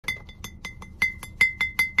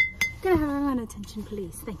Can I have my attention,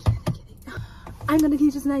 please? Thank you. Thank you. I'm gonna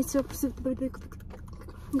keep this nice. I'm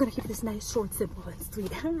gonna keep this nice, short, simple, and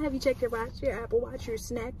sweet. Have you checked your watch, your Apple Watch, your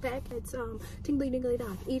snack pack? It's tingly dingly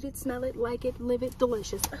dong. Eat it, smell it, like it, live it,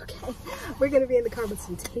 delicious. Okay, we're gonna be in the car with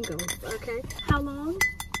some tingles. Okay, how long?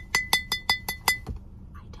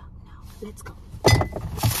 I don't know. Let's go.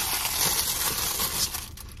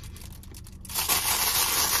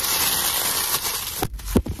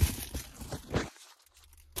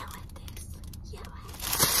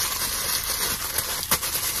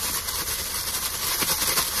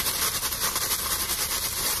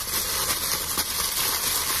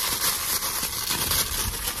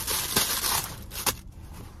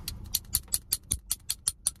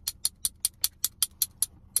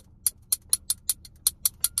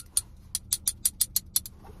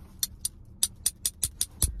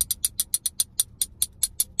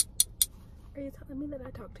 Are you telling me that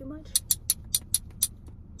I talk too much?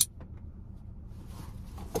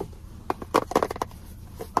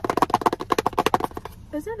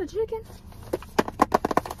 Is that a chicken?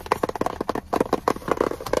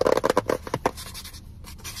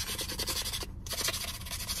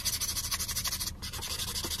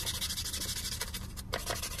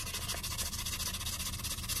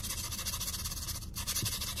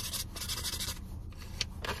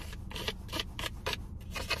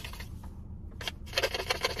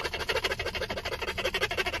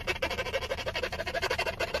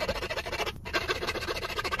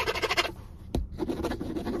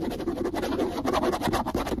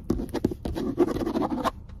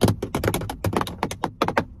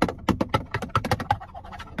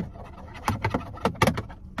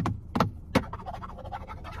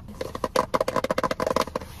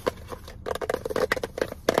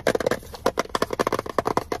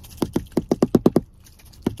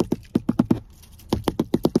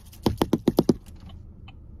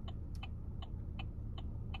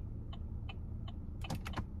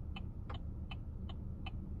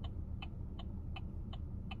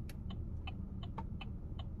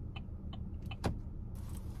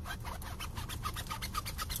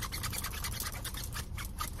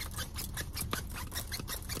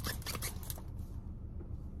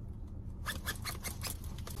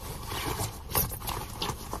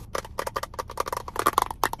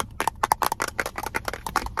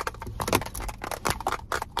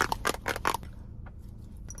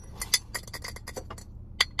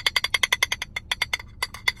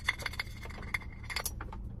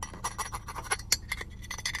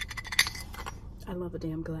 I love a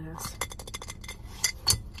damn glass.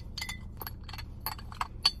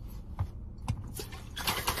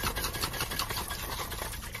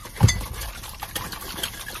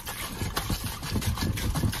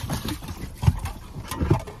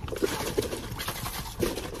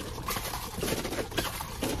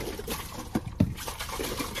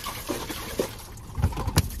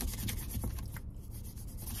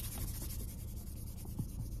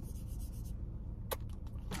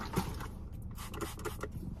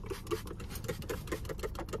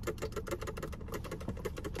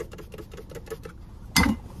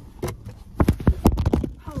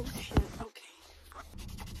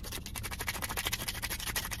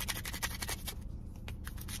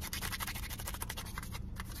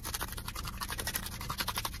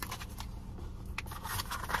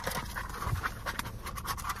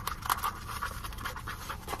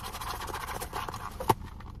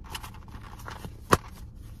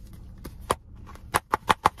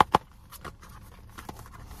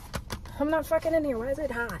 I'm not fucking in here. Why is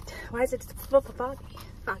it hot? Why is it foggy?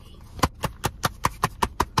 Foggy.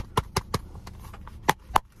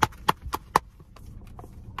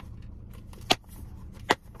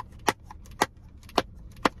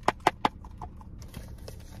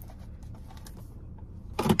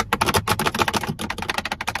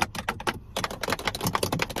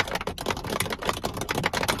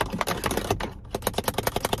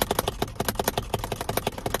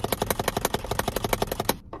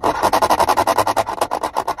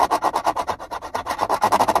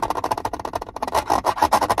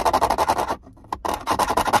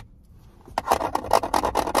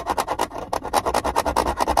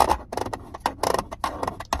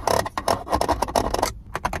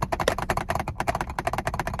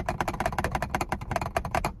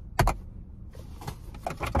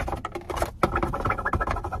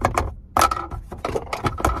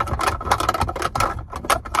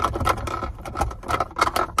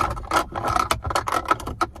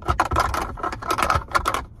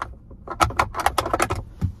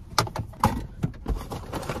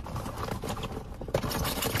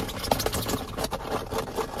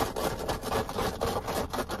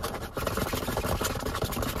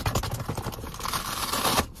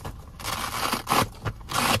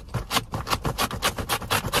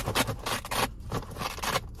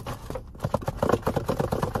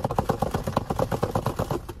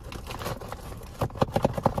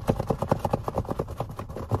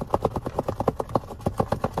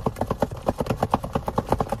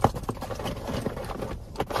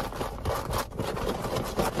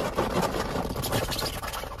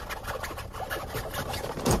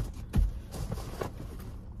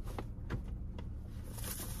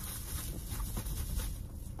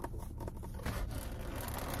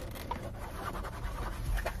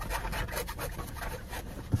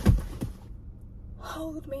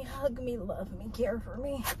 me, hug me, love me, care for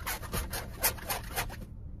me.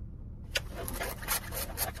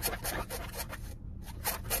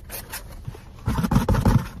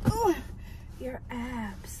 Ooh, your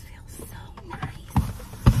abs feel so nice.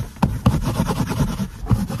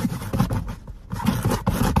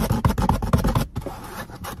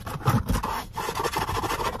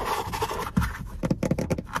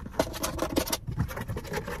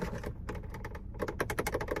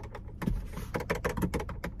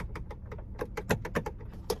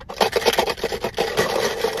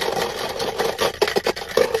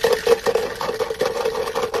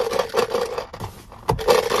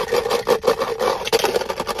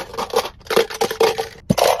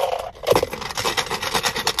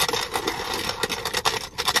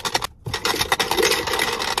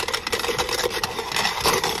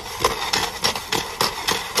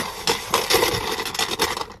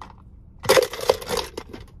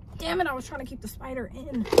 Damn it, I was trying to keep the spider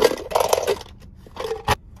in.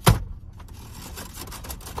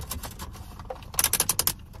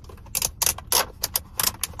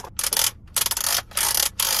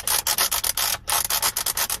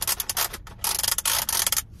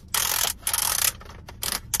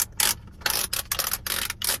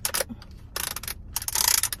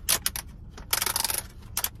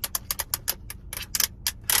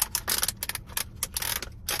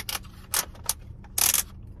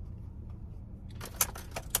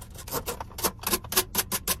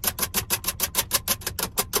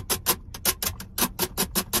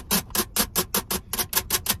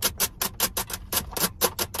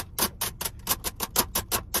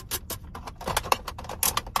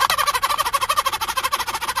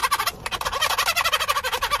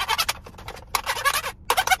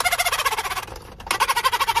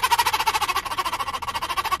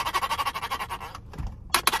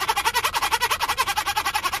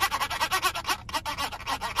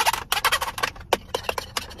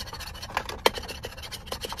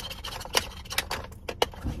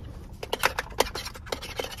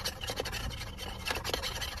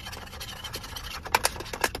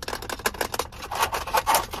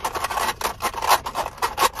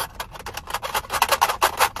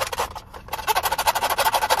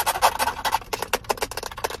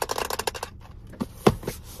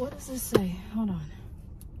 What does this say? Hold on.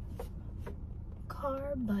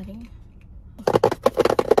 Car buddy.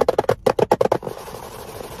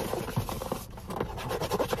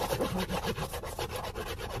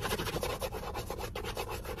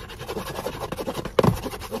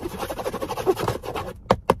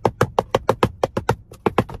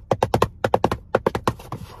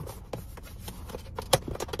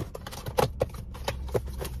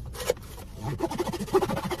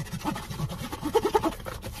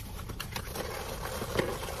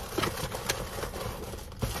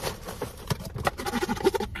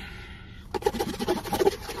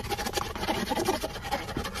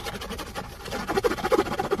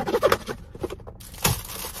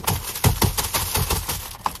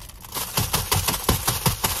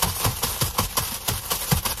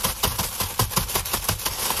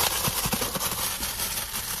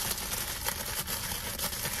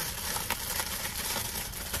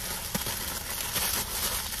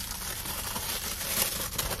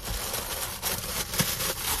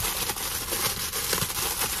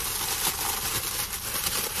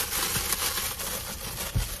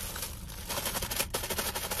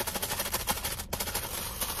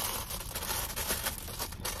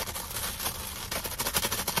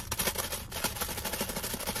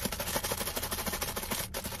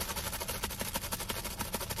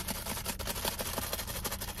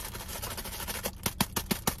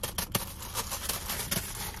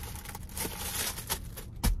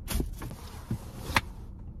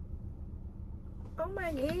 Oh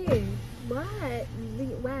my god.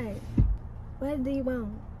 What do you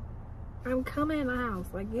want? I'm coming in the house.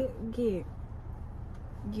 Like, get.